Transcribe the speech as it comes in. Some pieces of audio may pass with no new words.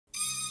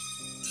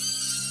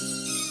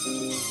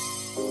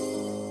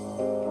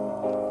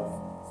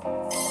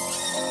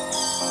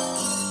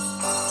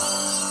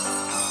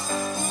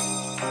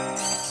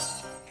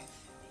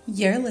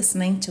You're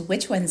listening to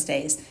Witch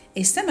Wednesdays,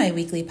 a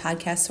semi-weekly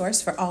podcast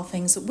source for all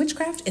things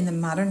witchcraft in the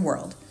modern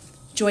world.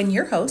 Join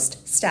your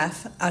host,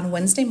 Steph, on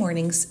Wednesday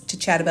mornings to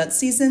chat about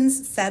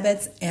seasons,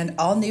 Sabbats, and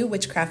all new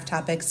witchcraft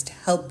topics to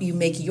help you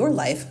make your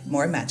life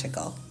more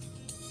magical.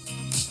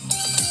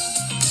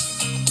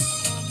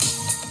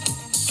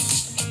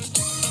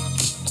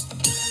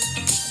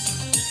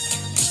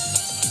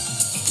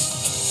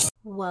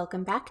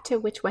 Welcome back to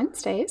Witch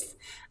Wednesdays.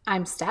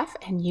 I'm Steph,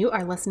 and you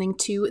are listening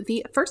to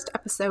the first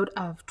episode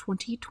of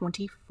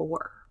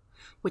 2024,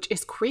 which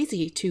is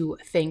crazy to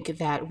think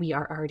that we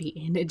are already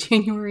in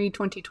January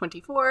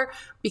 2024,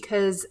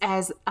 because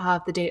as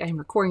of the date I'm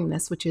recording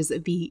this, which is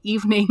the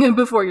evening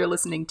before you're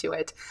listening to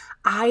it,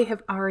 I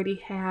have already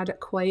had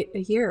quite a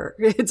year.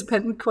 It's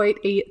been quite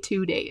a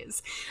 2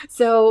 days.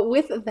 So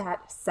with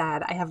that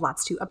said, I have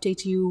lots to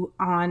update you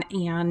on,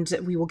 and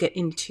we will get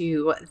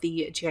into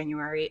the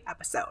January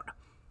episode.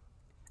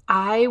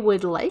 I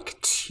would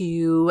like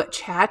to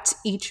chat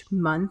each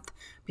month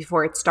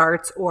before it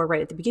starts or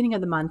right at the beginning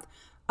of the month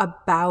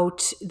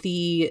about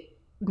the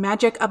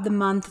magic of the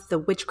month, the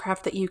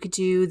witchcraft that you could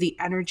do, the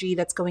energy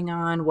that's going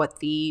on,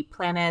 what the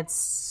planets,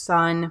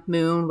 sun,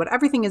 moon, what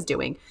everything is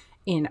doing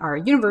in our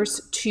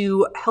universe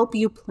to help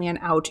you plan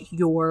out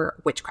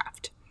your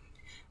witchcraft.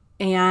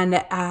 And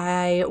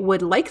I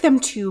would like them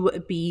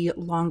to be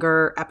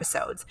longer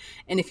episodes.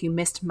 And if you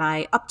missed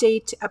my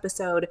update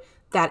episode,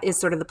 that is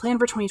sort of the plan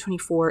for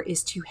 2024,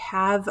 is to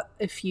have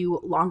a few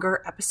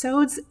longer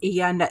episodes,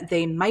 and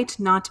they might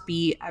not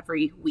be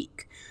every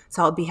week.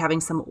 So I'll be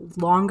having some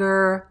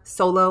longer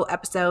solo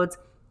episodes,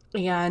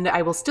 and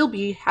I will still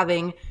be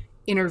having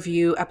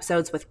interview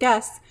episodes with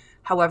guests.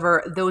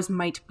 However, those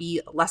might be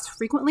less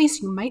frequently,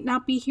 so you might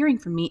not be hearing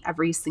from me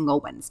every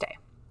single Wednesday.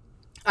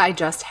 I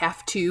just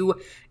have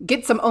to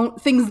get some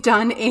things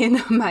done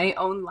in my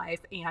own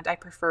life, and I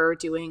prefer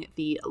doing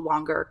the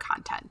longer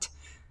content.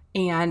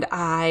 And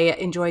I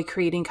enjoy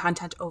creating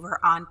content over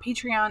on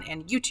Patreon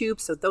and YouTube,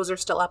 so those are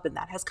still up, and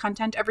that has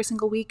content every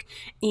single week.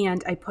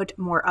 And I put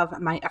more of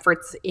my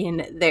efforts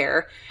in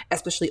there,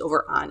 especially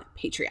over on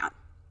Patreon.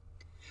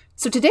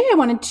 So today I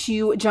wanted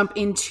to jump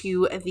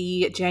into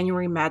the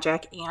January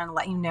magic and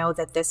let you know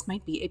that this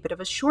might be a bit of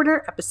a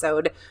shorter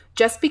episode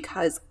just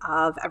because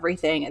of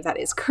everything that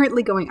is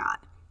currently going on.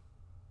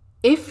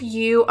 If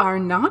you are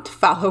not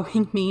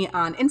following me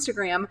on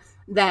Instagram,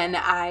 then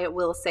I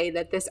will say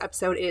that this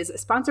episode is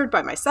sponsored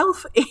by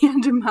myself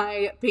and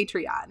my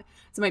Patreon.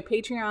 So my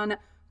Patreon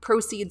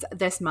proceeds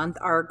this month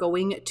are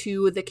going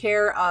to the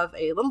care of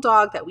a little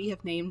dog that we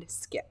have named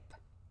Skip.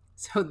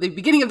 So the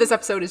beginning of this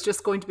episode is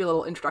just going to be a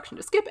little introduction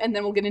to Skip, and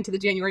then we'll get into the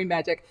January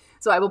magic.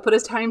 So I will put a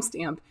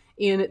timestamp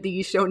in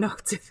the show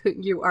notes. If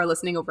you are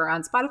listening over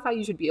on Spotify,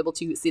 you should be able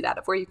to see that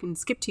of where you can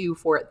skip to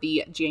for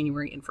the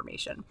January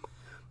information.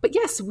 But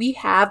yes, we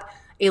have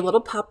a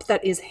little pup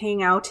that is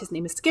hanging out. His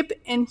name is Skip,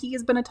 and he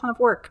has been a ton of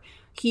work.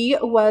 He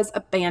was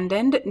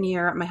abandoned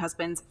near my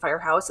husband's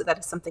firehouse. That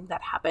is something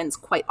that happens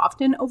quite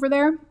often over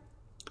there.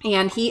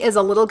 And he is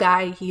a little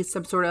guy. He's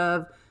some sort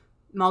of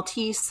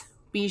Maltese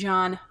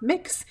Bichon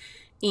mix,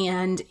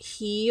 and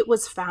he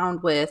was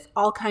found with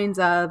all kinds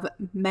of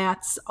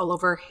mats all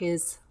over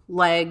his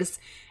legs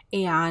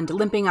and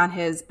limping on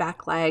his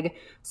back leg.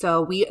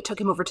 So we took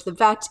him over to the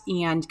vet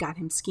and got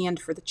him scanned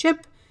for the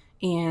chip,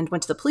 and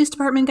went to the police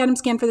department, got him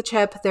scanned for the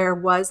chip. There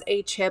was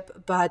a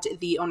chip, but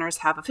the owners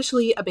have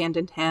officially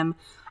abandoned him,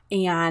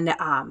 and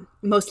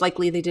most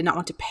likely they did not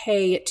want to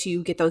pay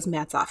to get those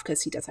mats off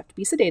because he does have to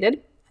be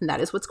sedated. And that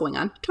is what's going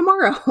on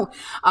tomorrow.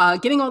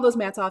 Getting all those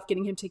mats off,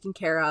 getting him taken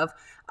care of,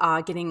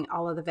 getting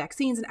all of the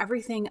vaccines and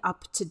everything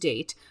up to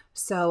date.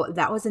 So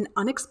that was an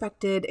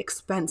unexpected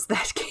expense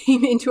that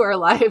came into our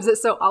lives.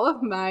 So all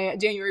of my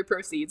January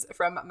proceeds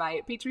from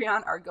my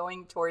Patreon are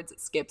going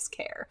towards Skip's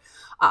care.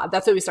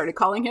 That's what we started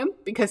calling him,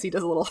 because he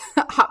does a little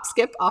hop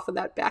skip off of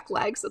that back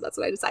leg. So that's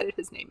what I decided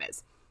his name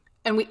is.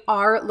 And we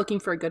are looking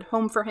for a good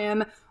home for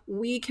him.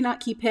 We cannot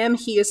keep him.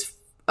 He is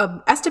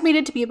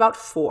estimated to be about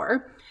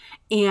 4.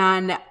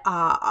 And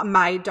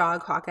my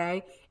dog, Hawkeye,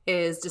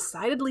 is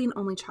decidedly an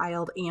only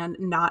child and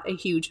not a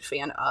huge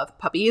fan of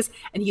puppies.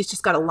 And he's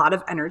just got a lot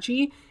of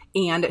energy,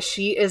 and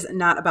she is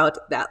not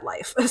about that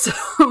life.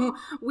 So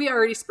we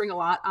already spring a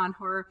lot on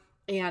her,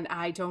 and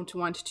I don't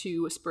want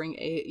to spring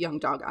a young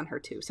dog on her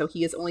too. So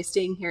he is only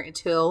staying here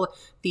until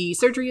the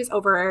surgery is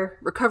over,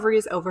 recovery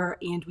is over,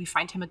 and we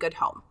find him a good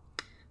home.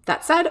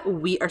 That said,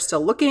 we are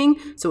still looking.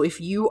 So if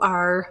you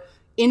are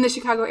in the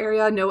Chicago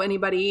area, know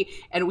anybody,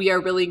 and we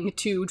are willing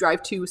to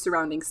drive to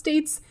surrounding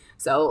states.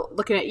 So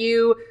looking at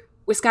you,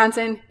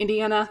 Wisconsin,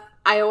 Indiana,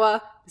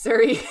 Iowa,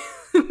 Missouri,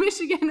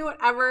 Michigan,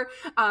 whatever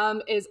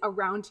is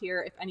around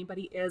here. If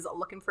anybody is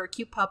looking for a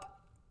cute pup,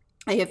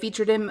 I have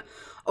featured him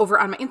over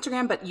on my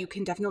Instagram, but you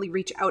can definitely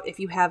reach out if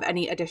you have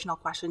any additional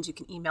questions. You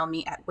can email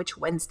me at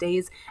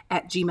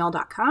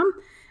witchwednesdays@gmail.com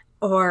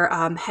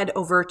or head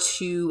over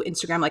to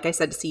Instagram, like I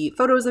said, to see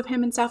photos of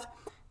him and stuff.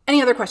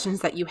 any other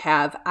questions that you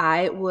have,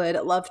 I would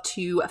love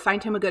to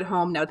find him a good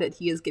home now that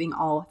he is getting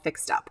all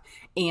fixed up.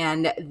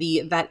 And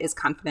the vet is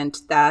confident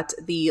that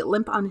the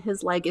limp on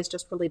his leg is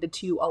just related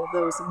to all of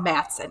those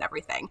mats and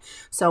everything.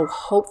 So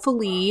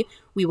hopefully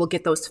we will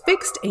get those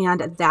fixed,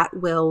 and that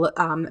will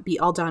be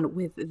all done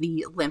with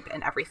the limp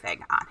and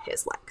everything on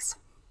his legs.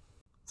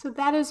 So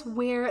that is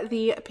where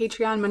the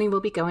Patreon money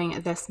will be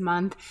going this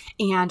month.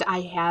 And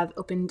I have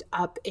opened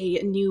up a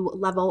new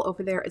level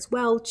over there as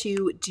well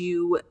to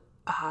do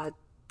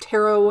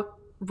tarot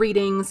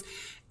readings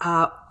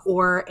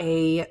or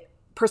a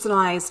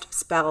personalized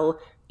spell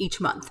each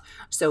month.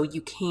 So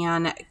you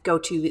can go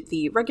to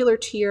the regular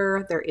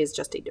tier. There is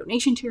just a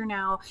donation tier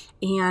now,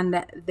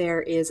 and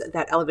there is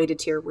that elevated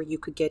tier where you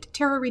could get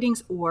tarot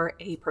readings or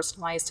a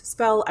personalized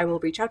spell. I will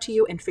reach out to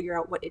you and figure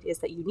out what it is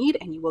that you need,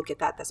 and you will get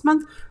that this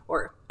month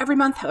or every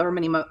month, however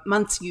many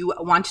months you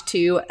want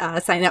to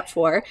sign up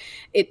for.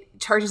 It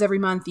charges every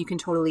month. You can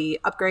totally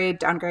upgrade,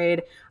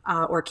 downgrade,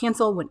 or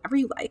cancel whenever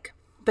you like.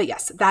 But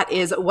yes, that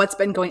is what's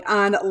been going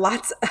on.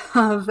 Lots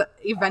of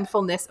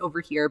eventfulness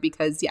over here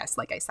because, yes,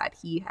 like I said,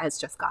 he has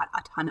just got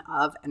a ton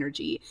of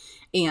energy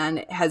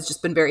and has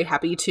just been very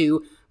happy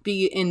to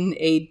be in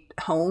a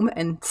home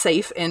and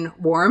safe and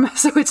warm.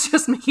 So it's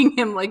just making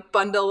him like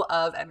bundle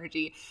of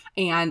energy.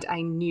 And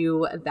I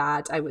knew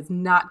that I was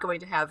not going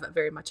to have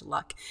very much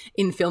luck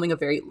in filming a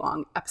very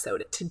long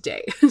episode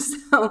today.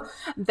 So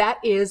that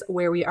is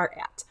where we are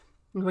at.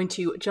 I'm going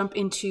to jump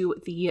into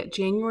the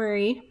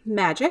January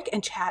magic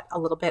and chat a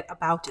little bit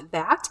about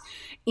that.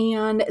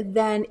 And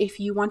then if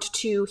you want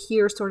to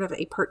hear sort of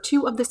a part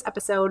 2 of this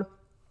episode,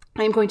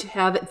 I'm going to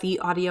have the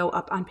audio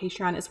up on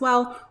Patreon as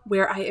well,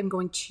 where I am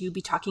going to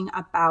be talking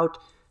about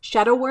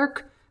shadow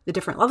work, the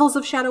different levels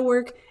of shadow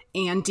work,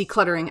 and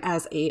decluttering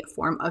as a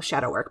form of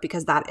shadow work,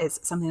 because that is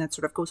something that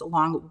sort of goes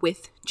along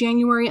with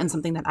January and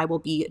something that I will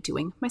be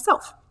doing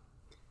myself.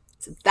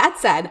 So that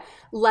said,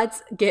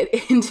 let's get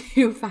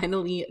into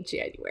finally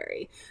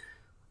January.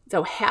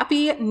 So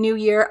happy New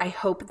Year. I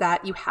hope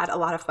that you had a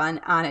lot of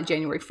fun on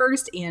January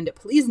 1st, and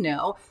please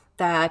know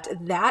that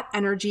that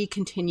energy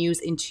continues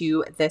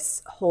into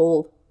this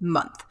whole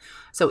month.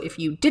 So if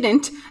you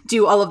didn't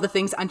do all of the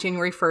things on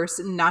January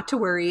 1st, not to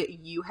worry,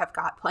 you have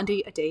got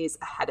plenty of days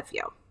ahead of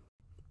you.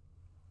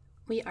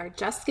 We are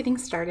just getting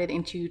started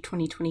into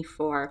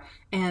 2024,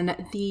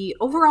 and the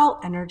overall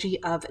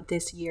energy of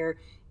this year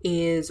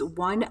is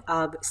one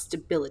of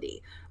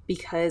stability,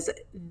 because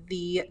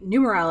the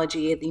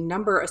numerology, the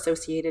number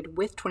associated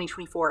with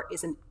 2024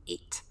 is an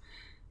 8.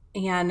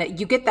 And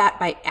you get that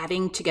by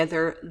adding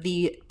together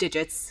the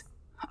digits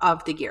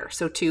of the year.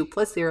 So 2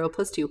 plus 0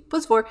 plus 2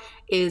 plus 4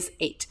 is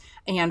 8.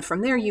 And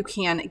from there, you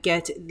can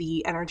get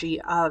the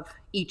energy of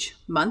each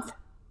month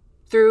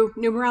through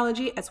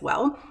numerology as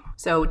well.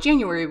 So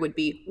January would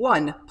be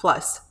 1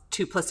 plus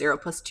 2 plus 0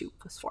 plus 2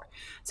 plus 4.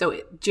 So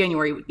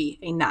January would be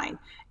a 9,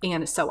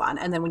 and so on.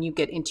 And then when you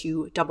get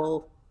into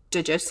double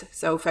digits,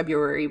 so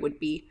February would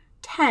be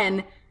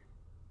 10,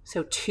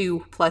 so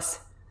 2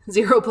 plus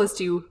 0 plus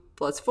 2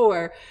 plus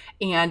 4,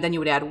 and then you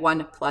would add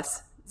 1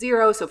 plus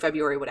 0, so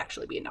February would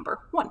actually be a number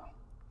 1.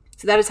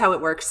 So that is how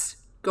it works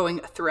going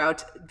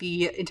throughout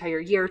the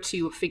entire year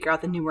to figure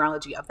out the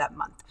numerology of that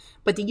month.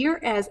 But the year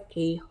as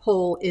a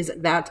whole is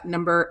that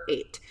number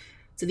 8.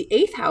 So the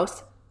 8th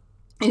house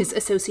is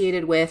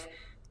associated with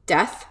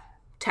death,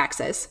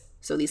 taxes,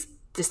 so these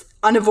just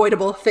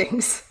unavoidable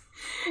things,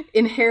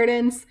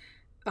 inheritance,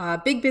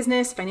 big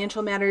business,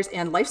 financial matters,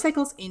 and life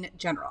cycles in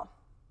general.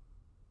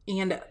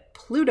 And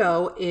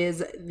Pluto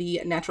is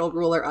the natural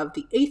ruler of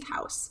the 8th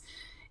house.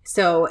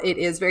 So it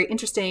is very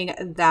interesting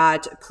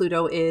that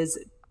Pluto is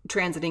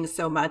transiting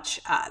so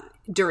much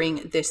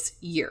during this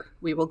year.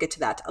 We will get to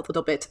that a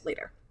little bit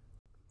later.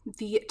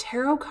 The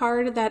tarot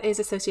card that is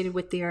associated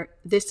with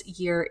this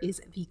year is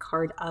the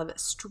card of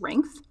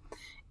strength.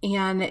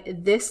 And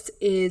this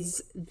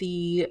is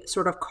the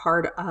sort of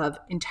card of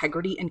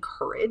integrity and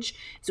courage.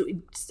 So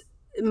it's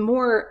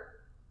more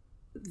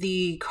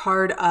the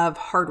card of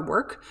hard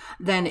work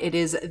than it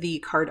is the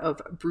card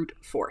of brute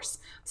force.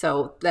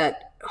 So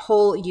that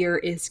whole year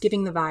is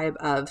giving the vibe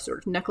of sort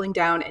of knuckling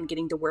down and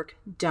getting the work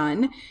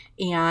done.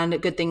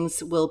 And good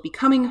things will be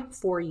coming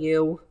for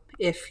you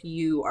if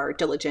you are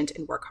diligent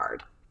and work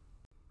hard.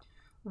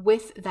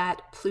 With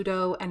that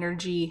Pluto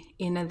energy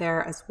in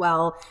there as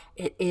well,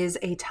 it is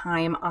a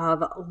time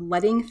of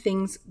letting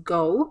things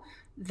go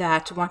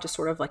that want to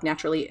sort of like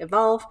naturally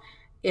evolve.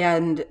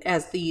 And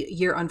as the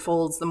year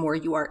unfolds, the more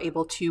you are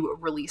able to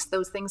release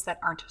those things that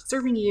aren't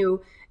serving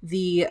you,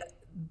 the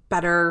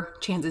better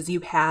chances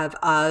you have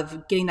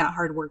of getting that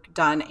hard work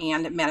done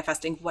and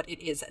manifesting what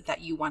it is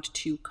that you want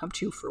to come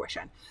to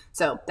fruition.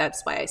 So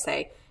that's why I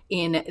say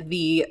in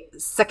the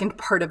second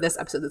part of this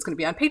episode that's going to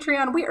be on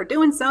Patreon, we are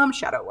doing some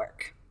shadow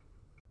work.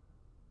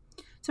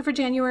 So for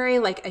January,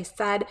 like I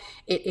said,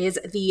 it is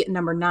the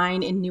number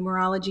 9 in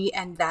numerology,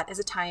 and that is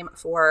a time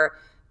for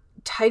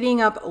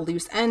tidying up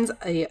loose ends,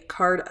 a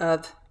card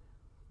of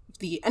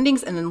the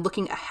endings, and then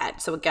looking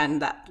ahead. So again,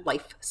 that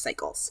life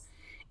cycles.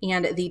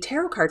 And the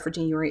tarot card for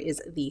January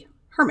is the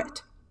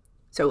Hermit.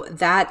 So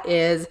that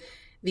is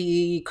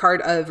the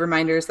card of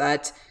reminders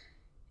that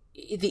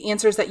the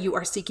answers that you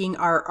are seeking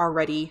are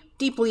already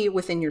deeply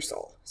within your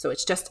soul. So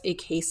it's just a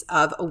case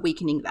of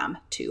awakening them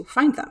to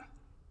find them.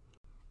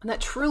 And that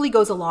truly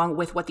goes along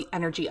with what the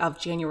energy of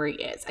January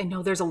is. I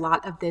know there's a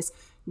lot of this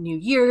new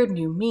year,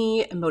 new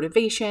me, and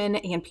motivation,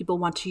 and people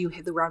want to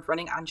hit the ground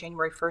running on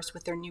January 1st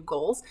with their new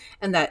goals.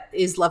 And that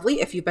is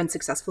lovely if you've been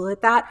successful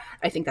at that.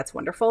 I think that's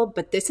wonderful.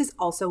 But this is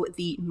also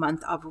the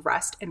month of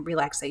rest and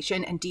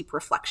relaxation and deep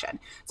reflection.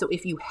 So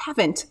if you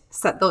haven't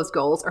set those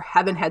goals or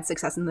haven't had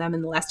success in them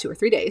in the last 2 or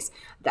 3 days,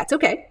 that's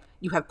okay.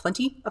 You have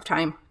plenty of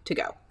time to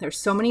go. There's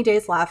so many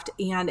days left,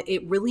 and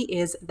it really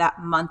is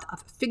that month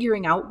of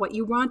figuring out what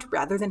you want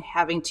rather than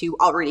having to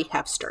already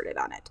have started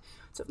on it.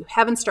 So if you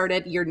haven't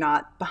started, you're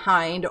not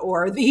behind,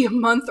 or the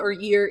month or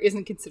year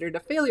isn't considered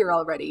a failure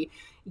already.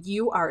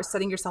 You are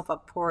setting yourself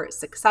up for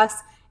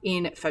success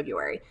in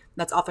February.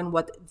 That's often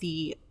what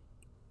the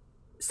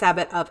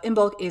Sabbath of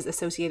Imbolc is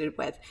associated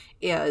with,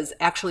 is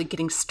actually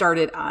getting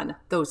started on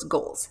those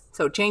goals.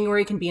 So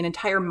January can be an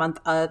entire month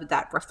of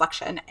that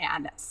reflection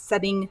and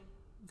setting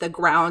the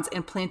grounds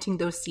and planting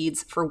those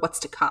seeds for what's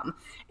to come.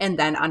 And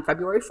then on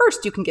February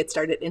 1st, you can get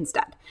started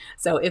instead.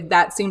 So if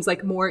that seems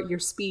like more your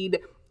speed,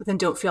 then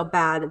don't feel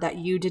bad that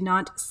you did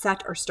not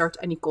set or start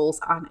any goals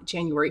on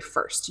January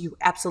 1st. You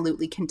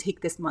absolutely can take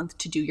this month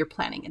to do your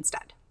planning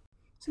instead.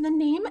 So the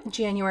name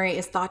January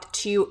is thought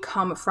to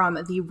come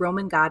from the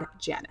Roman god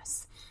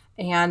Janus.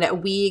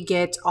 And we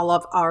get all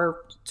of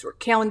our sort of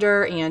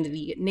calendar and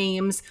the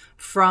names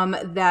from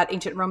that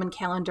ancient Roman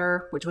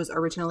calendar, which was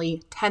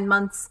originally 10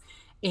 months.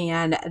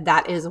 And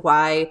that is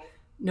why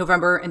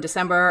November and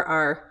December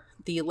are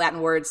the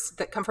Latin words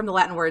that come from the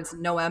Latin words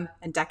Noem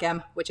and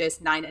Decem, which is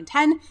 9 and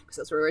 10, because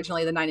those were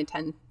originally the 9 and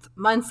 10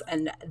 months.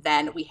 And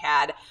then we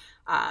had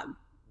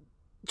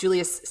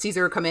Julius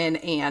Caesar come in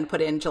and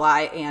put in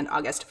July and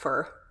August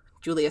for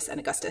Julius and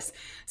Augustus.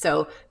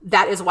 So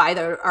that is why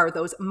there are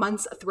those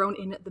months thrown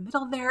in the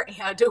middle there,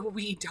 and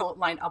we don't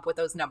line up with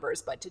those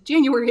numbers, but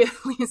January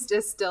at least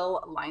is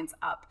still lines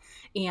up.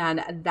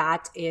 And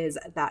that is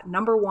that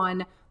number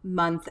one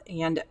month.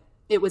 And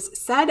it was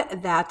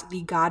said that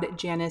the god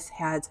Janus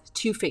has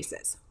 2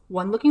 faces,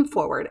 one looking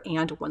forward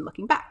and one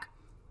looking back.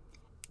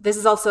 This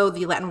is also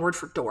the Latin word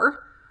for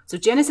door. So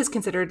Janus is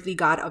considered the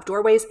god of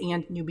doorways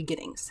and new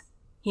beginnings.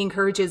 He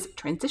encourages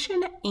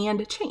transition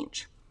and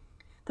change.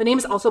 The name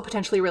is also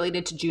potentially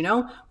related to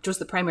Juno, which was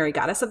the primary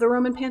goddess of the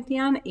Roman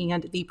pantheon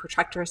and the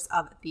protectress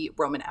of the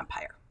Roman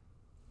Empire.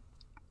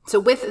 So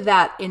with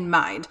that in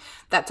mind,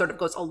 that sort of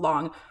goes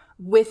along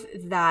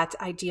with that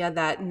idea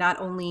that not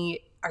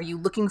only are you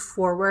looking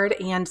forward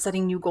and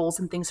setting new goals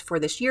and things for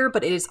this year,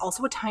 but it is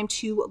also a time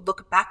to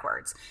look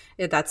backwards.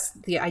 That's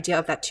the idea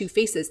of that 2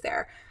 faces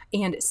there,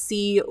 and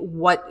see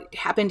what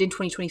happened in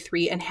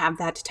 2023 and have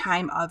that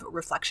time of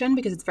reflection,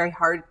 because it's very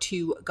hard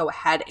to go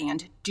ahead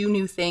and do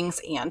new things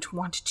and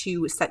want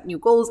to set new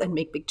goals and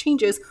make big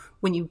changes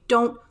when you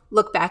don't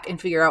look back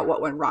and figure out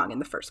what went wrong in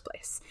the first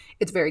place.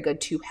 It's very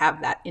good to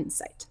have that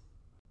insight,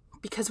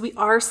 because we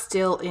are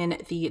still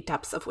in the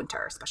depths of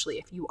winter, especially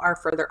if you are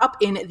further up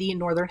in the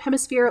northern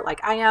hemisphere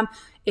like I am.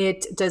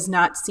 It does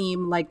not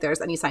seem like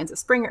there's any signs of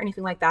spring or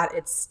anything like that.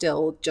 It's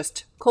still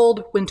just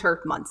cold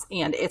winter months,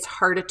 and it's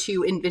hard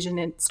to envision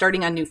it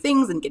starting on new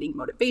things and getting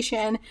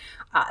motivation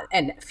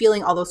and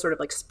feeling all those sort of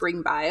like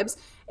spring vibes.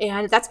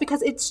 And that's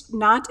because it's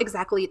not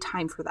exactly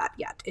time for that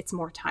yet. It's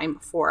more time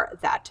for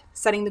that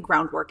setting the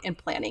groundwork and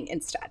planning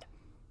instead.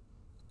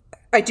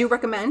 I do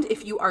recommend,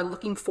 if you are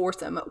looking for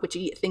some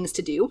witchy things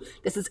to do,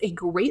 this is a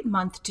great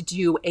month to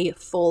do a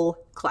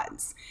full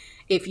cleanse,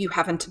 if you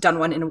haven't done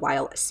one in a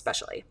while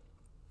especially.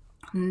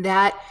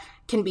 That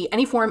can be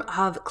any form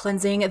of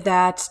cleansing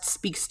that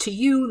speaks to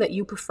you, that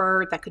you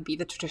prefer. That could be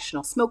the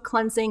traditional smoke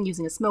cleansing,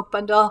 using a smoke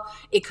bundle.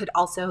 It could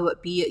also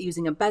be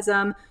using a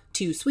besom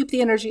to sweep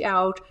the energy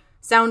out,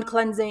 sound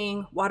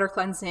cleansing, water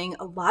cleansing,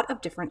 a lot of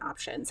different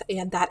options.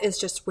 And that is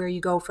just where you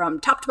go from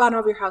top to bottom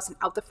of your house and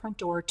out the front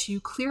door to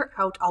clear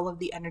out all of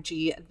the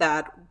energy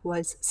that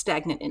was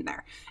stagnant in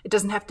there. It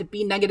doesn't have to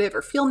be negative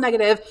or feel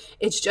negative.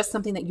 It's just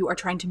something that you are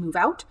trying to move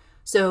out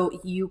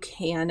so you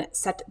can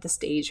set the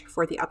stage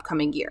for the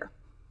upcoming year.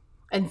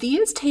 And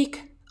these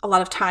take a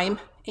lot of time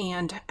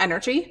and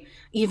energy.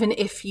 Even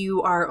if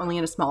you are only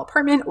in a small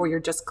apartment or you're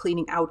just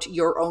cleaning out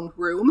your own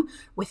room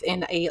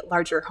within a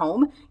larger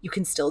home, you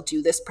can still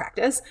do this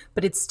practice,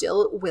 but it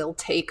still will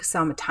take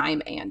some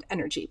time and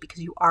energy,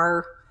 because you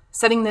are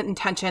setting that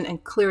intention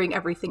and clearing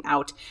everything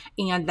out,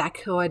 and that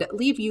could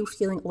leave you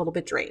feeling a little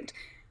bit drained.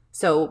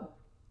 So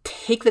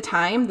take the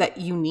time that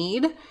you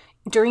need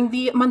during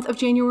the month of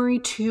January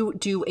to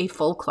do a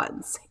full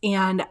cleanse.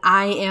 And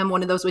I am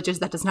one of those witches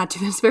that does not do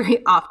this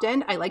very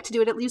often. I like to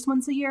do it at least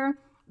once a year,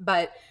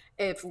 but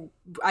if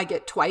I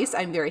get twice,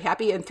 I'm very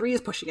happy, and 3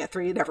 is pushing it.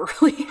 3 never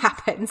really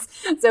happens.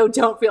 So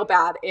don't feel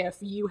bad if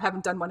you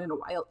haven't done one in a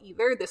while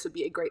either. This would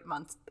be a great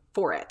month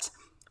for it.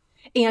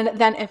 And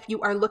then if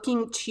you are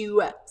looking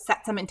to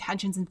set some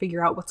intentions and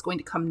figure out what's going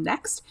to come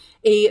next,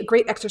 a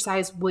great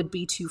exercise would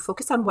be to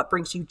focus on what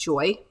brings you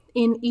joy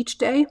in each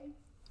day.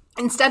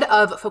 Instead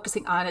of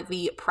focusing on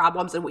the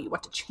problems and what you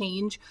want to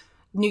change,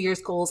 New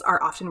Year's goals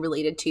are often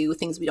related to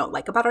things we don't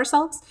like about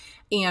ourselves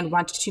and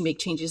want to make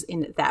changes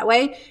in that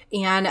way.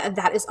 And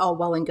that is all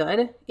well and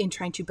good in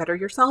trying to better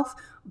yourself,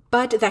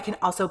 but that can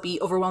also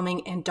be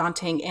overwhelming and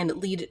daunting and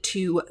lead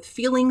to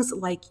feelings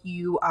like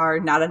you are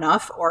not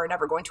enough or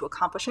never going to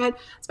accomplish it,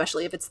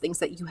 especially if it's things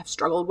that you have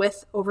struggled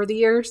with over the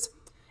years.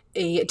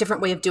 A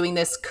different way of doing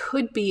this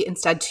could be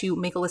instead to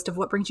make a list of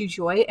what brings you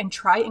joy and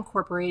try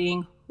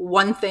incorporating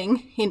one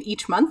thing in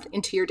each month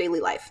into your daily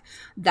life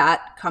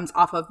that comes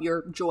off of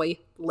your joy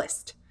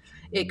list.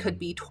 It could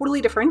be totally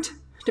different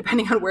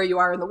depending on where you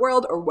are in the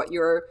world or what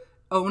your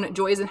own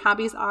joys and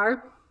hobbies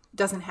are. It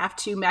doesn't have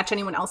to match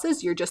anyone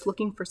else's. You're just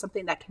looking for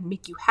something that can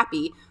make you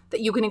happy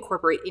that you can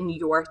incorporate in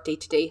your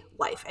day-to-day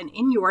life and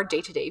in your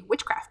day-to-day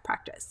witchcraft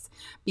practice,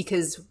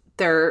 because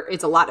there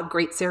is a lot of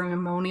great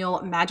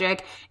ceremonial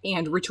magic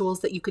and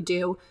rituals that you could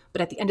do. But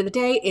at the end of the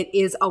day, it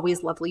is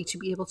always lovely to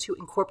be able to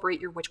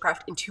incorporate your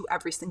witchcraft into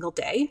every single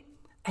day.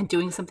 And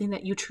doing something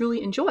that you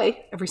truly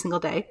enjoy every single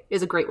day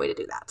is a great way to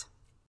do that.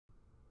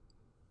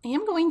 I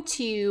am going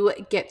to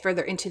get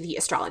further into the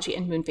astrology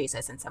and moon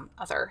phases and some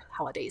other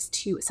holidays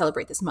to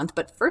celebrate this month.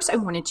 But first, I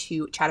wanted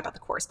to chat about the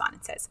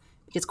correspondences,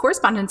 because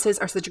correspondences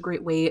are such a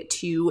great way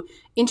to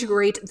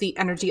integrate the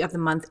energy of the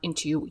month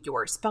into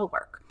your spell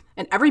work.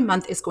 And every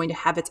month is going to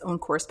have its own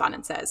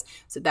correspondences.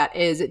 So that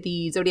is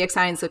the zodiac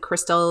signs, the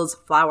crystals,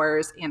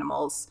 flowers,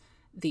 animals,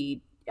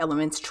 the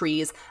elements,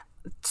 trees,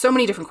 so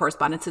many different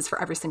correspondences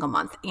for every single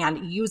month.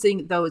 And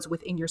using those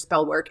within your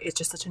spell work is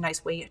just such a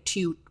nice way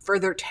to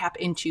further tap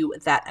into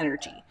that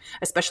energy,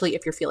 especially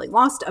if you're feeling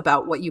lost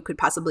about what you could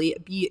possibly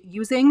be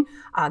using.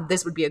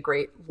 This would be a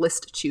great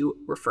list to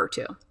refer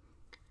to.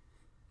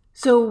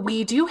 So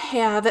we do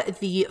have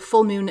the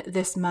full moon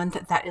this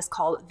month that is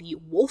called the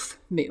Wolf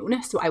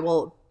Moon. So I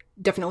will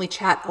definitely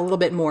chat a little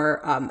bit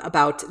more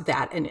about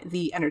that and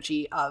the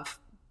energy of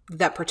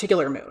that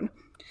particular moon.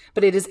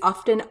 But it is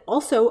often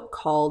also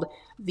called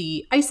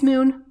the Ice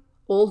Moon,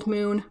 Old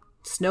Moon,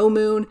 Snow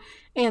Moon,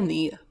 and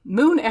the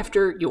Moon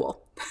after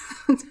Yule.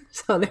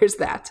 So there's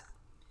that.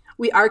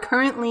 We are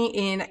currently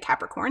in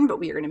Capricorn, but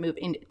we are going to move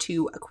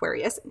into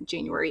Aquarius in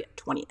January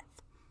 20th.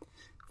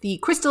 The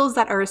crystals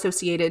that are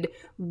associated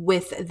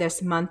with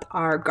this month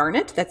are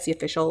garnet, that's the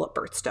official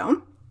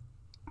birthstone,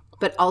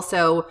 but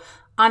also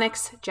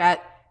onyx,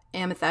 jet,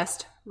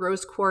 amethyst,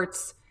 rose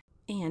quartz,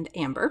 and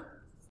amber.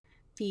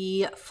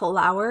 The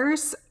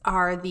flowers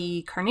are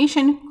the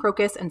carnation,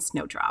 crocus, and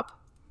snowdrop.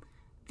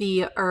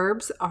 The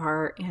herbs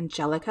are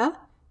angelica,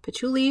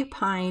 patchouli,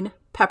 pine,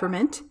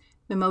 peppermint,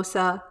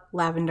 mimosa,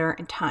 lavender,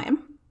 and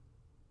thyme.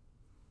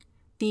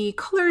 The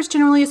colors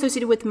generally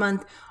associated with the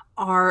month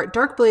are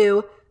dark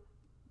blue,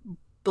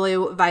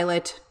 blue,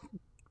 violet,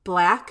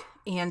 black,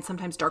 and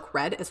sometimes dark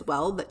red as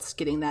well. That's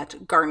getting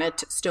that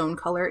garnet stone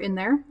color in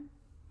there.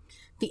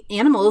 The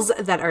animals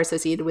that are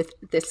associated with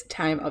this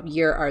time of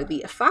year are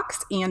the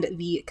fox and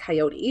the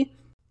coyote,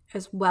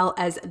 as well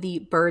as the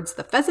birds,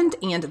 the pheasant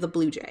and the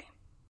blue jay.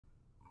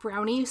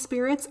 Brownie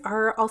spirits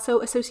are also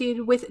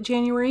associated with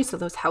January, so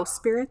those house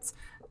spirits.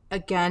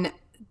 Again,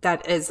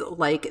 that is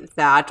like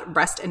that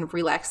rest and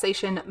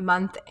relaxation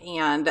month,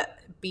 and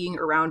being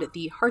around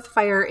the hearth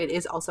fire, it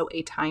is also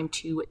a time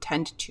to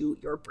tend to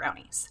your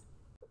brownies.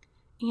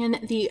 And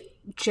the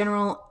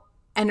general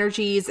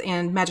energies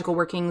and magical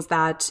workings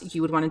that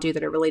you would want to do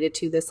that are related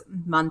to this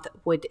month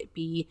would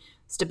be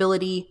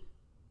stability,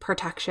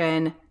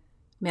 protection,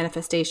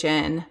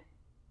 manifestation,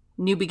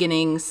 new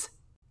beginnings,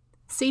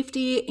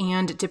 safety,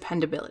 and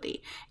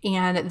dependability.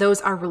 And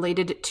those are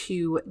related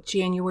to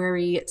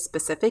January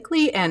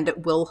specifically and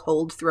will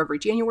hold through every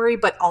January,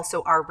 but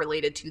also are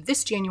related to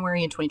this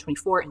January in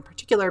 2024 in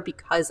particular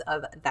because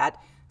of that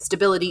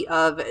stability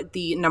of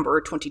the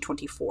number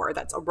 2024.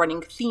 That's a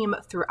running theme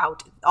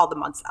throughout all the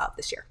months of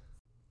this year.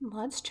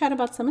 Let's chat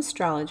about some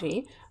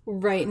astrology.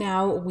 Right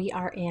now, we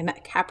are in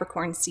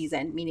Capricorn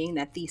season, meaning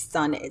that the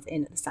sun is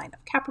in the sign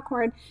of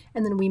Capricorn,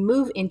 and then we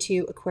move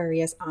into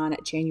Aquarius on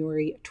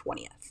January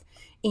 20th.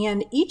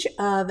 And each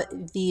of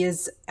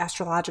these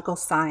astrological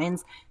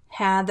signs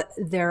have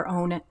their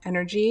own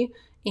energy,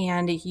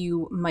 and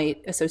you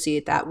might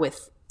associate that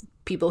with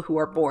people who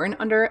are born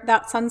under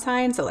that sun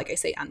sign. So like I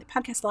say on the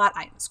podcast a lot,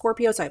 I am a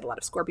Scorpio, so I have a lot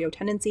of Scorpio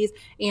tendencies.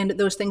 And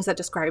those things that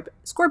describe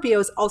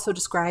Scorpios also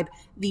describe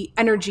the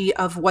energy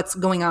of what's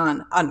going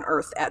on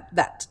Earth at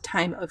that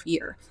time of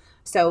year.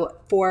 So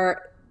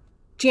for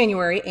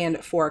January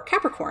and for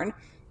Capricorn,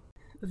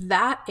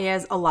 that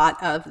is a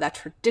lot of that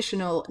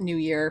traditional New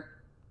Year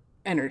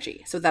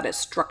energy. So that is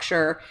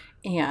structure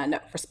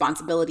and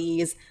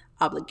responsibilities,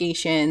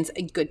 obligations,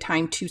 a good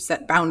time to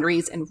set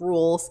boundaries and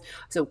rules.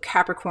 So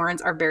Capricorns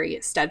are very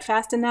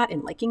steadfast in that,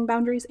 in liking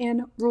boundaries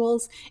and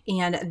rules.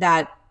 And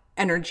that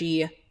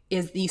energy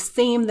is the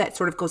same that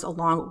sort of goes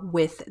along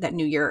with that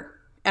New Year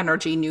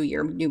energy, New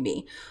Year, new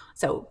me.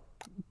 So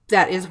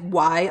that is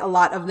why a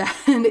lot of that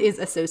is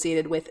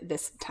associated with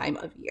this time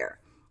of year.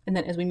 And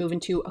then as we move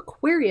into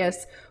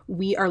Aquarius,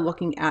 we are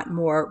looking at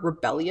more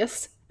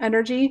rebellious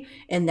energy,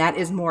 and that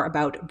is more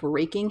about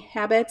breaking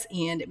habits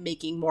and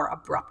making more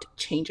abrupt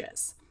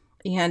changes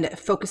and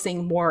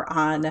focusing more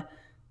on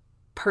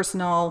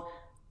personal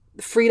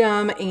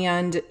freedom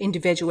and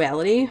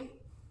individuality.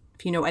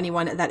 If you know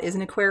anyone that is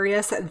an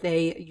Aquarius,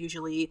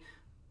 they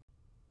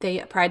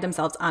pride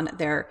themselves on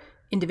their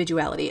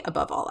individuality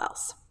above all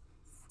else.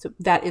 So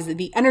that is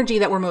the energy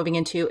that we're moving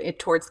into it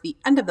towards the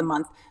end of the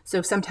month.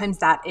 So sometimes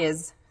that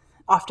is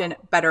often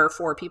better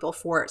for people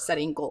for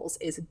setting goals,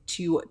 is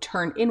to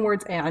turn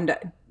inwards and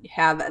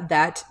have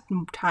that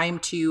time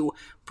to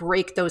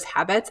break those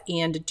habits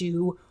and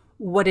do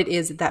what it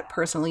is that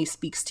personally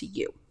speaks to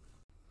you.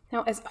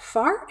 Now, as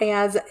far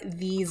as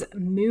these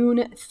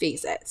moon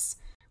phases,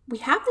 we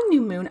have the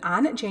new moon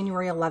on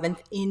January 11th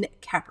in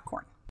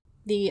Capricorn.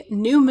 The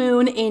new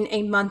moon in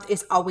a month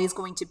is always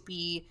going to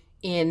be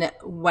in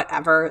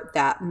whatever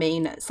that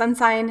main sun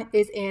sign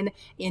is in,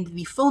 and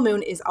the full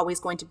moon is always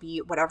going to be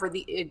whatever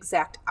the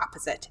exact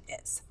opposite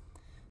is.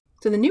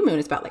 So the new moon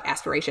is about like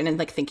aspiration and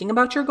like thinking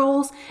about your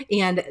goals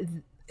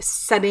and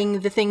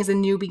setting the things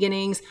in new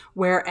beginnings,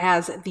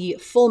 whereas the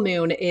full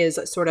moon is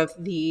sort of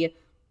the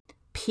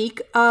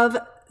peak of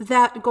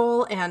that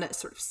goal and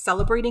sort of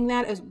celebrating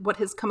that as what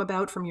has come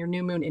about from your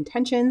new moon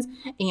intentions.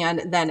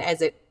 And then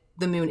as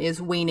the moon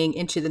is waning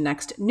into the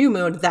next new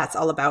moon, that's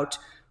all about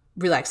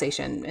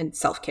relaxation and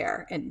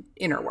self-care and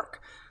inner work.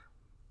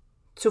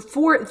 So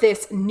for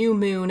this new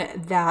moon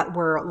that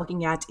we're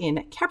looking at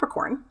in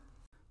Capricorn,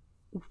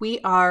 we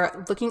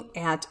are looking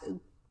at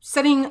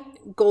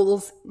setting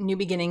goals, new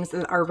beginnings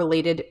that are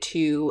related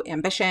to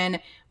ambition,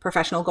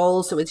 professional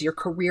goals. So it's your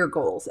career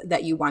goals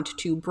that you want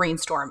to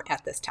brainstorm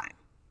at this time.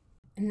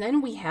 And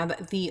then we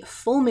have the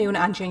full moon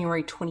on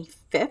January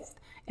 25th,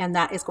 and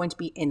that is going to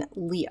be in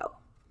Leo.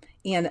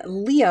 And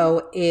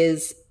Leo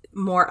is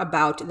more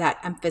about that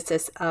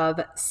emphasis of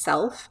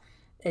self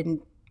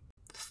and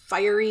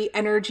fiery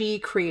energy,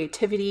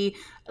 creativity.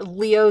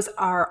 Leos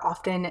are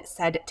often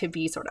said to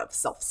be sort of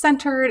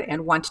self-centered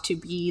and want to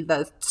be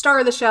the star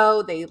of the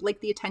show. They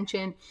like the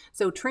attention.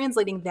 So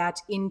translating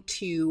that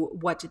into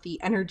what the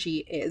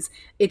energy is,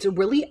 it's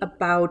really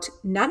about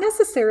not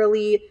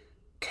necessarily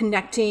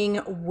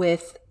connecting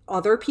with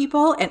other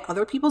people and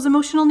other people's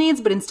emotional needs,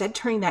 but instead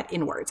turning that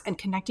inwards and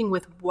connecting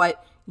with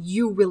what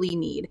you really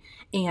need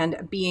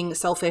and being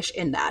selfish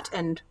in that.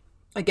 And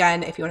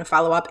again, if you want to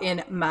follow up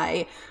in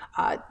my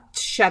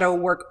shadow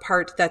work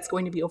part that's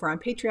going to be over on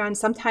Patreon,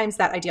 sometimes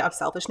that idea of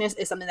selfishness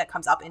is something that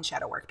comes up in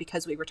shadow work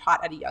because we were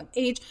taught at a young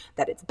age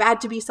that it's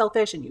bad to be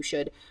selfish and you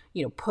should,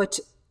 put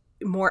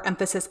more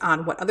emphasis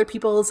on what other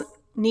people's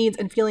needs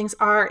and feelings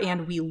are,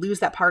 and we lose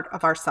that part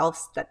of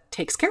ourselves that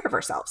takes care of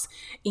ourselves.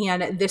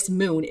 And this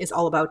moon is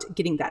all about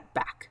getting that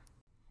back.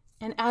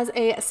 And as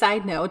a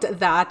side note,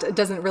 that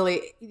doesn't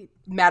really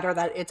matter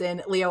that it's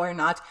in Leo or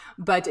not,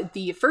 but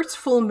the first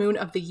full moon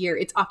of the year,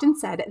 it's often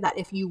said that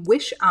if you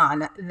wish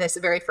on this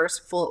very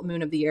first full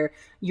moon of the year,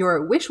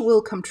 your wish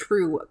will come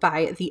true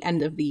by the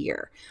end of the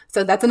year.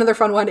 So that's another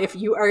fun one. If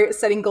you are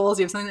setting goals,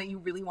 you have something that you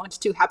really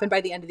want to happen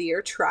by the end of the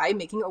year, try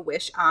making a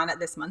wish on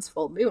this month's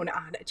full moon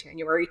on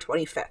January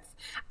 25th.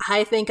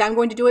 I think I'm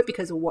going to do it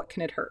because what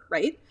can it hurt,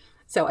 right?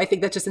 So I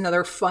think that's just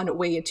another fun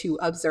way to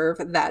observe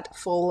that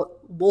full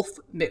wolf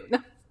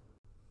moon.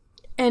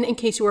 And in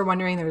case you were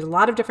wondering, there's a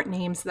lot of different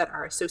names that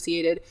are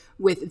associated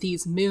with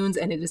these moons,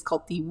 and it is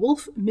called the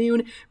wolf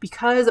moon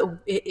because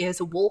it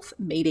is wolf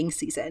mating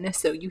season.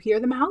 So you hear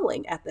them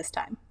howling at this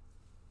time.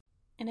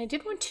 And I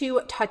did want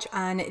to touch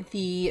on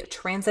the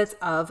transits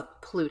of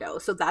Pluto.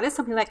 So that is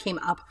something that came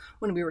up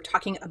when we were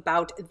talking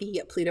about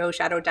the Pluto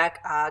shadow deck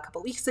a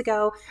couple weeks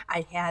ago.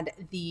 I had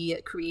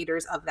the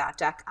creators of that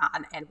deck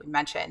on, and we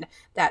mentioned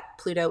that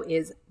Pluto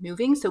is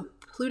moving. So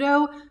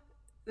Pluto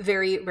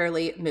very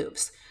rarely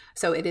moves.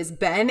 So it has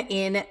been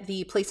in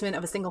the placement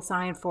of a single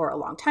sign for a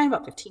long time,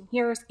 about 15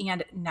 years.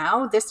 And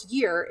now this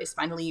year is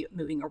finally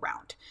moving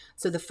around.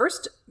 So the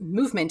first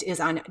movement is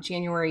on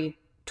January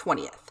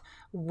 20th.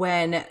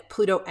 When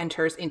Pluto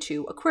enters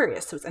into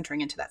Aquarius. So it's entering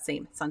into that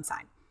same sun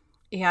sign.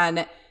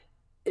 And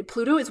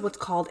Pluto is what's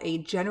called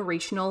a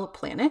generational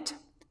planet.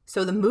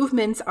 So the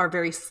movements are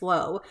very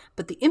slow,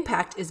 but the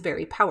impact is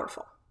very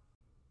powerful.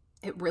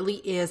 It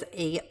really is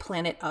a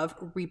planet of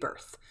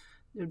rebirth.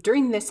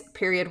 During this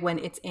period when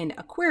it's in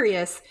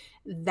Aquarius,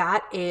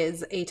 that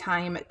is a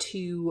time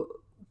to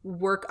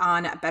work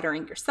on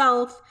bettering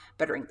yourself,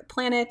 bettering the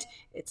planet.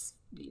 It's,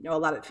 a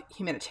lot of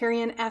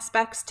humanitarian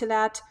aspects to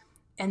that.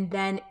 And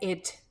then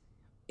it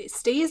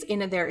stays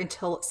in there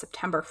until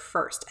September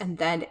 1st. And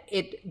then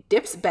it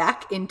dips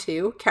back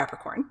into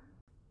Capricorn.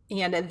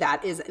 And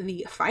that is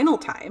the final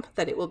time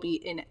that it will be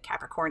in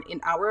Capricorn in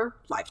our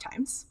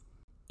lifetimes.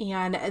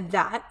 And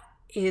that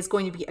is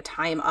going to be a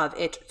time of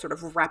it sort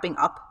of wrapping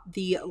up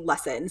the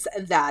lessons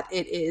that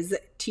it is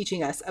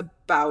teaching us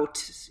about,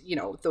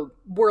 the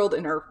world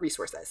and our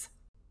resources.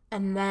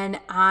 And then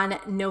on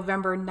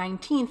November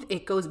 19th,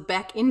 it goes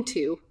back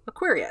into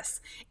Aquarius.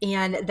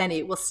 And then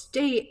it will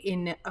stay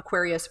in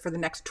Aquarius for the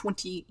next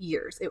 20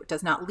 years. It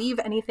does not leave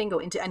anything, go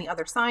into any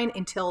other sign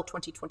until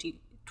 2020,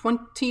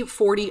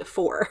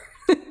 2044.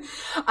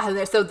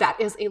 So that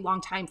is a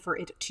long time for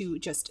it to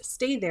just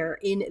stay there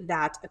in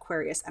that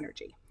Aquarius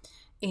energy.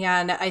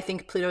 And I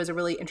think Pluto is a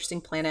really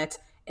interesting planet.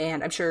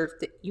 And I'm sure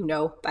that you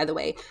know, by the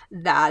way,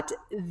 that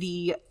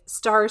the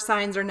star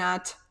signs are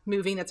not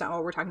moving. That's not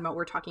what we're talking about.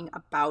 We're talking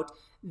about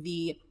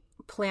the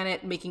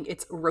planet making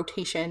its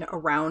rotation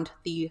around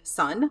the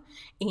sun.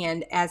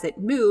 And as it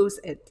moves,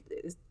 it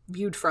is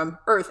viewed from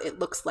Earth, it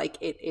looks like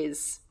it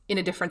is in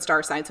a different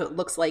star sign. So it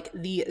looks like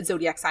the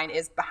zodiac sign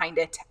is behind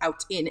it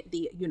out in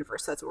the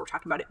universe. So that's what we're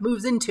talking about. It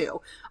moves into,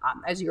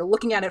 as you're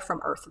looking at it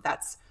from Earth,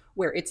 that's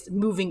where it's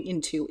moving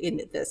into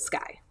in the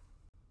sky.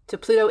 So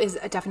Pluto is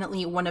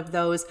definitely one of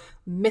those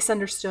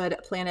misunderstood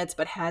planets,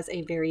 but has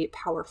a very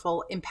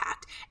powerful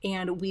impact.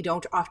 And we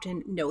don't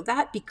often know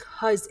that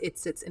because it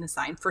sits in a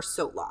sign for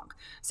so long.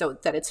 So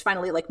that it's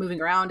finally like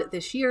moving around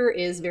this year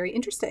is very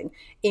interesting.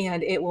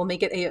 And it will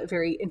make it a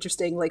very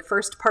interesting like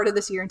first part of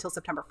this year until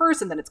September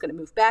 1st. And then it's going to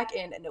move back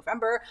in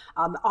November.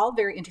 All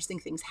very interesting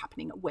things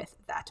happening with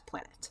that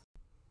planet.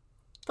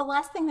 The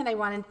last thing that I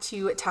wanted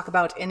to talk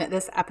about in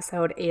this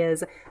episode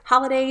is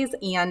holidays,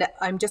 and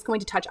I'm just going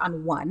to touch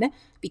on one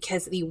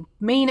because the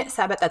main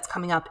Sabbath that's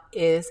coming up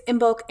is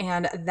Imbolc,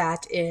 and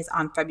that is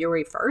on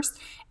February 1st,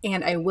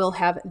 and I will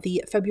have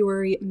the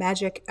February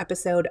Magic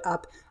episode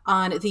up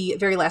on the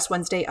very last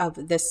Wednesday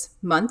of this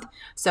month,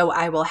 so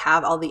I will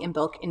have all the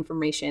Imbolc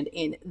information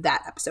in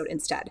that episode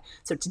instead.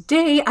 So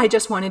today, I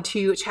just wanted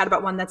to chat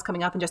about one that's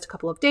coming up in just a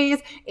couple of days,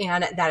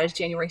 and that is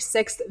January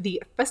 6th,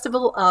 the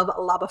Festival of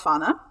La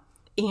Befana.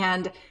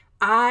 And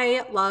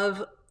I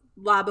love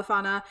La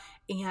Befana,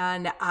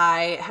 and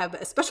I have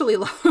especially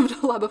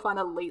loved La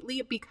Befana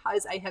lately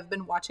because I have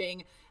been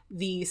watching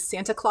the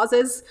Santa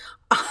Clauses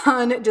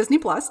on Disney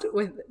Plus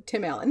with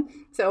Tim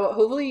Allen. So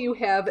hopefully you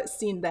have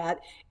seen that.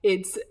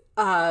 It's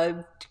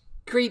a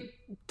great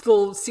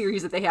little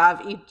series that they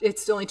have.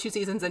 It's only 2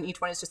 seasons and each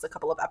one is just a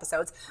couple of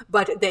episodes,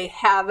 but they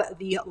have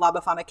the La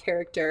Befana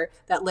character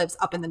that lives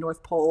up in the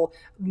North Pole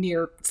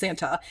near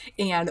Santa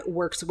and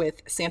works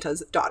with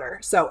Santa's daughter.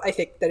 So I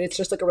think that it's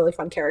just like a really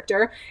fun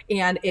character,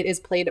 and it is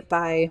played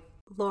by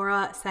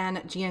Laura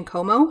San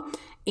Giacomo,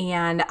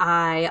 and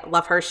I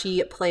love her.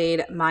 She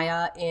played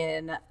Maya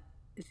in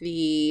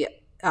the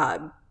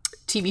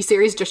TV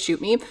series Just Shoot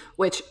Me,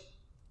 which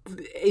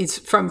is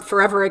from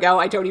forever ago.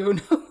 I don't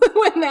even know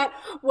when that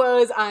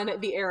was on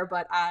the air,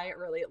 but I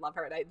really love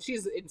her. And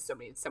she's in so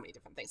many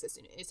different things. As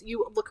soon as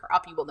you look her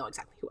up, you will know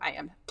exactly who I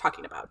am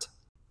talking about.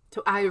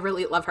 So I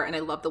really love her, and I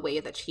love the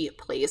way that she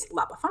plays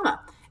La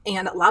Befana.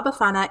 And La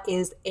Befana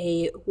is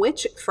a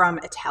witch from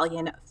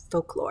Italian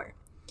folklore.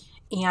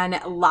 And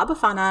La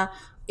Befana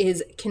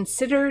is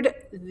considered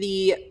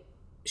the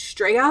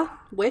Strega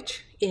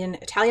witch in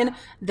Italian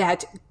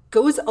that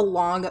goes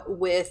along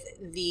with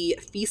the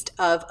Feast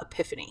of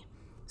Epiphany.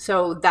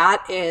 So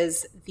that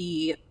is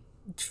the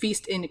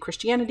feast in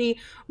Christianity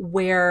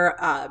where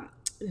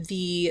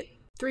the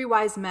 3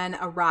 wise men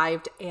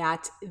arrived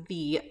at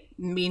the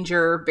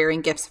manger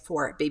bearing gifts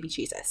for baby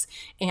Jesus.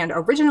 And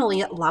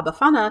originally, La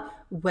Befana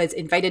was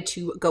invited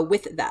to go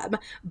with them,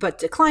 but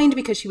declined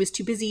because she was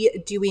too busy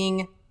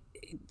doing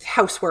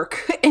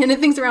housework and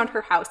things around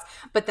her house.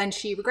 But then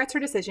she regrets her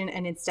decision,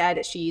 and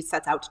instead she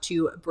sets out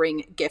to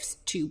bring gifts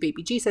to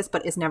baby Jesus,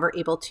 but is never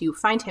able to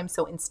find him.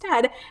 So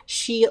instead,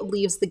 she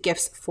leaves the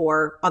gifts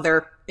for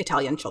other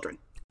Italian children.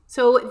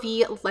 So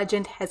the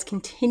legend has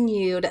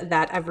continued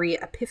that every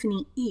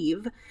Epiphany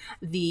Eve,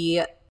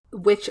 the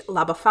witch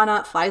La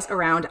Befana flies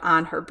around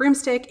on her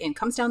broomstick and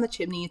comes down the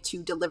chimney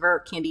to deliver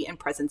candy and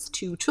presents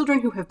to children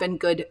who have been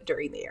good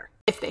during the year.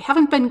 If they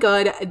haven't been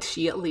good,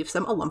 she leaves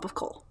them a lump of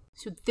coal.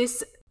 So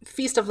this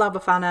Feast of La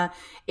Befana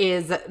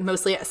is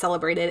mostly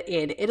celebrated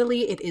in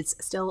Italy. It is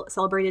still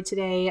celebrated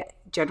today,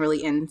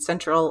 generally in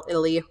central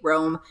Italy,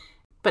 Rome,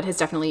 but has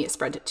definitely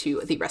spread to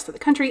the rest of the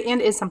country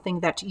and is something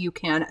that you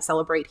can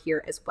celebrate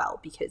here as well,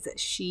 because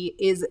she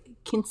is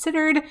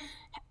considered,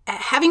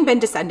 having been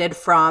descended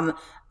from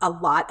a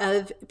lot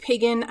of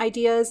pagan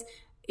ideas,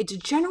 it's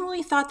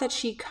generally thought that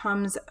she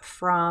comes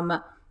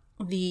from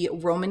the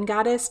Roman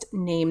goddess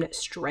named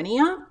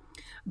Strenia,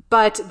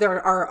 but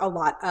there are a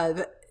lot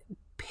of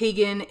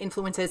pagan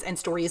influences and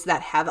stories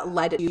that have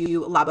led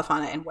to La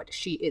Befana and what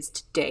she is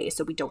today,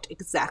 so we don't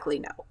exactly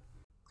know.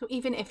 So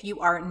even if you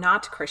are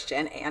not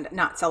Christian and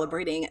not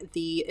celebrating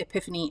the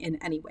Epiphany in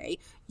any way,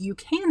 you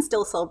can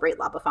still celebrate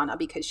La Befana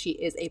because she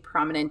is a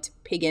prominent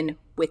pagan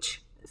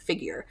witch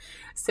figure.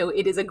 So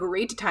it is a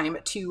great time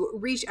to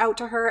reach out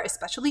to her,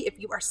 especially if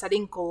you are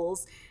setting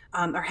goals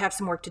or have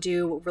some work to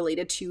do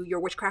related to your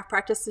witchcraft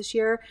practice this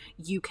year.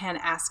 You can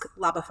ask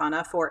La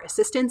Befana for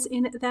assistance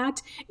in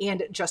that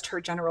and just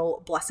her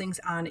general blessings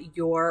on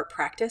your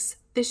practice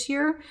this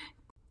year.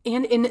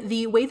 And in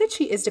the way that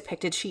she is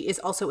depicted, she is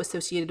also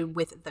associated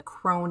with the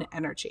crone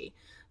energy.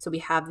 So we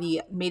have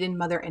the maiden,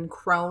 mother, and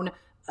crone,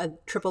 a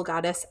triple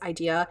goddess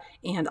idea,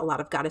 and a lot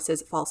of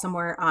goddesses fall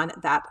somewhere on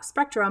that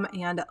spectrum.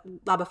 And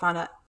La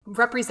Befana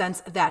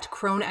represents that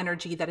crone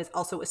energy that is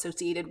also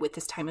associated with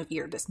this time of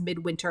year. This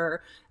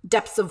midwinter,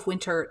 depths of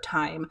winter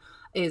time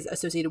is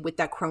associated with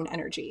that crone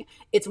energy.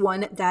 It's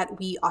one that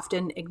we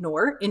often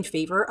ignore in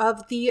favor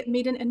of the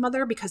maiden and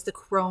mother because the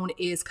crone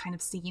is kind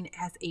of seen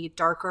as a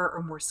darker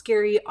or more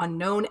scary,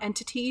 unknown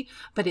entity,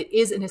 but it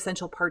is an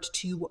essential part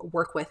to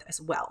work with as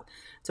well.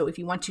 So if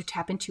you want to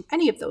tap into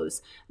any of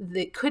those,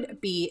 that could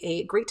be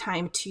a great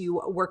time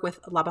to work with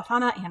La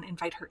Befana and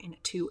invite her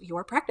into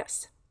your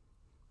practice.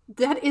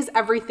 That is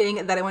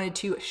everything that I wanted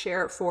to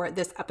share for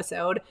this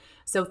episode.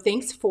 So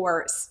thanks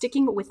for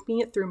sticking with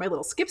me through my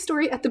little skip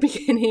story at the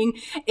beginning.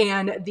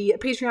 And the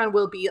Patreon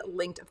will be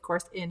linked, of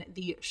course, in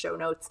the show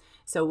notes.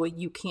 So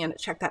you can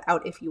check that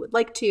out if you would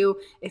like to.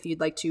 If you'd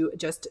like to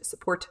just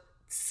support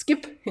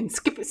skip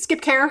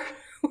care,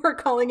 we're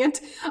calling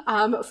it,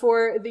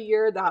 for the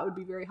year, that would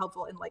be very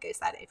helpful. And like I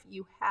said, if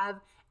you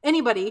have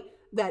anybody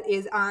that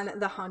is on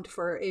the hunt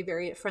for a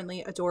very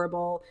friendly,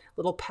 adorable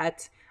little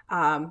pet,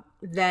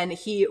 then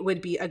he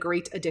would be a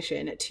great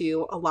addition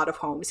to a lot of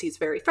homes. He's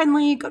very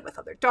friendly, good with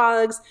other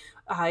dogs.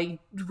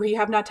 We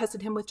have not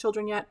tested him with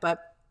children yet, but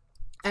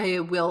I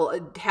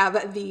will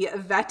have the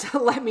vet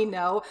let me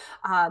know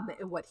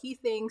what he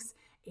thinks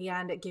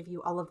and give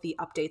you all of the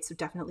updates. So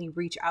definitely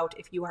reach out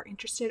if you are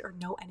interested or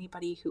know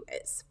anybody who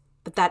is.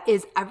 But that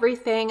is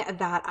everything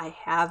that I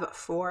have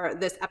for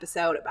this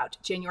episode about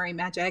January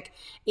magic.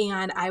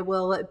 And I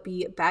will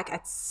be back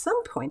at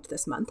some point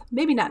this month,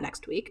 maybe not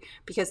next week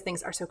because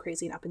things are so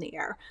crazy and up in the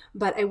air.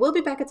 But I will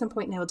be back at some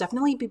point, and I will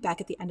definitely be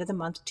back at the end of the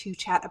month to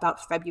chat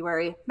about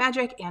February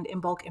magic and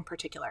Imbolc in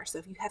particular. So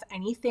if you have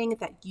anything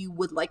that you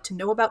would like to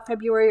know about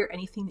February or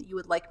anything that you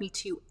would like me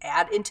to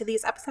add into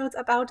these episodes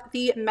about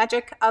the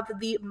magic of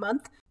the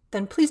month,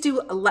 then please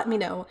do let me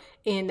know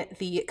in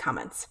the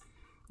comments.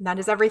 That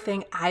is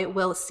everything. I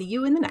will see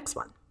you in the next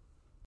one.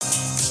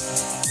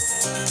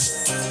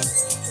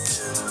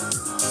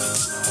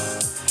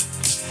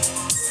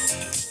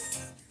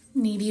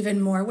 Need even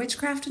more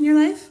witchcraft in your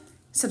life?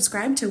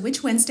 Subscribe to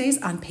Witch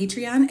Wednesdays on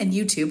Patreon and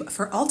YouTube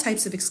for all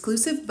types of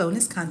exclusive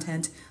bonus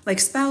content like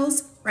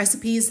spells,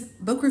 recipes,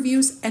 book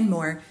reviews, and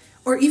more,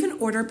 or even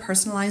order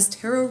personalized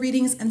tarot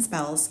readings and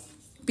spells.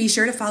 Be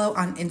sure to follow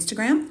on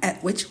Instagram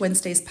at Witch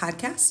Wednesdays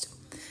Podcast.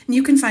 And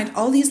you can find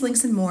all these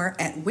links and more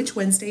at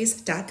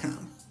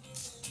witchwednesdays.com.